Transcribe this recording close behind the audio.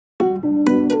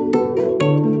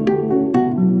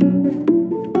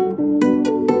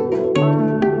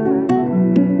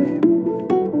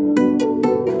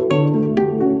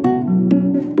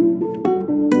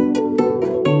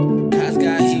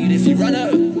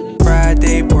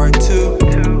Friday part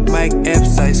 2, Mike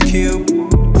Epps, Ice Cube.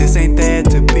 This ain't that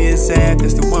to be exact,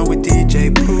 it's the one with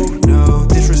DJ Pooh. No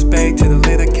disrespect to the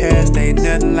later cast, ain't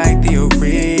nothing like the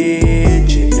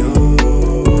original.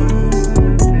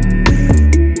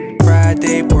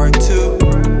 Friday part 2,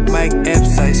 Mike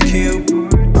Epps, Ice Cube.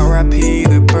 R.I.P.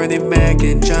 to Bernie Mac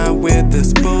and John with the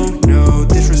spoon. No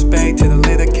disrespect to the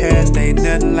later cast, ain't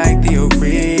nothing like the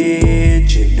original.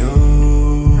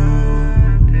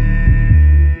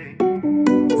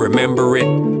 Remember it,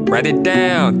 write it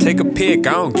down, take a pic,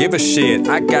 I don't give a shit.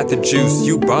 I got the juice,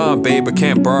 you bomb, babe, but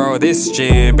can't borrow this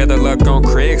gin. Better luck on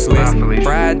Craigslist.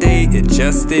 Friday, it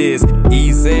just is.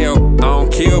 Ezel, I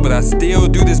don't kill, but I still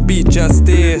do this beat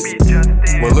justice.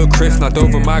 Well, look, Chris knocked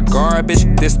over my garbage.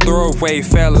 This throwaway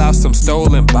fell out some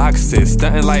stolen boxes.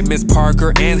 Stuntin' like Miss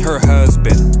Parker and her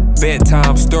husband.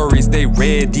 Bedtime stories, they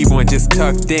read, D1 just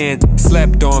tucked in.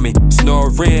 Slept on me,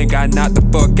 snoring, got knocked the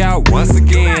fuck out once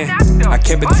again. I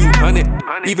kept it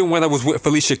 200, even when I was with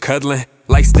Felicia cuddling.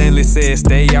 Like Stanley said,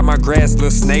 stay out my grass, little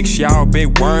snakes, y'all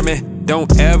big wormin'.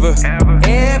 Don't ever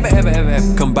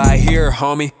come by here,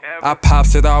 homie. I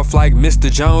pops it off like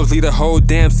Mr. Jones, leave the whole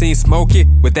damn scene smoky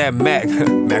with that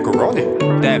macaroni.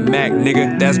 That Mac,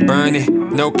 nigga, that's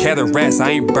burning. No cataracts,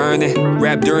 I ain't burning.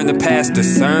 Rap during the pastor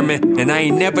sermon, and I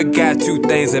ain't never got two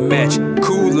things that match.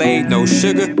 Kool-Aid, no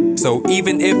sugar. So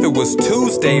even if it was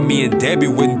Tuesday, me and Debbie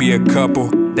wouldn't be a couple.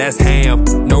 That's ham,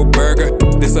 no burger.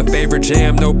 This a favorite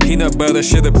jam, no peanut butter.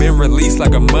 Should've been released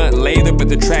like a month later, but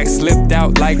the track slipped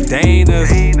out like Dana's.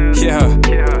 Yeah,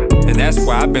 and that's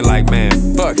why I've been like, man,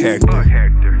 fuck Hector.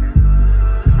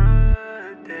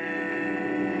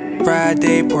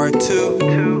 Friday part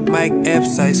 2, Mike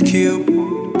Epps, Ice Cube.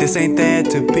 This ain't that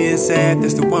to be exact,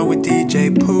 it's the one with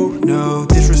DJ Pooh. No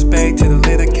disrespect to the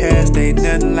later cast, ain't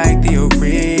nothing like the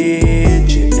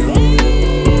original.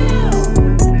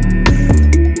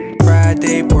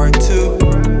 Friday part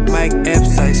 2, Mike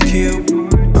Epps, Ice Cube.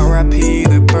 R.I.P.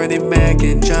 to Bernie Mac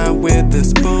and John with the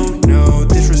spoon.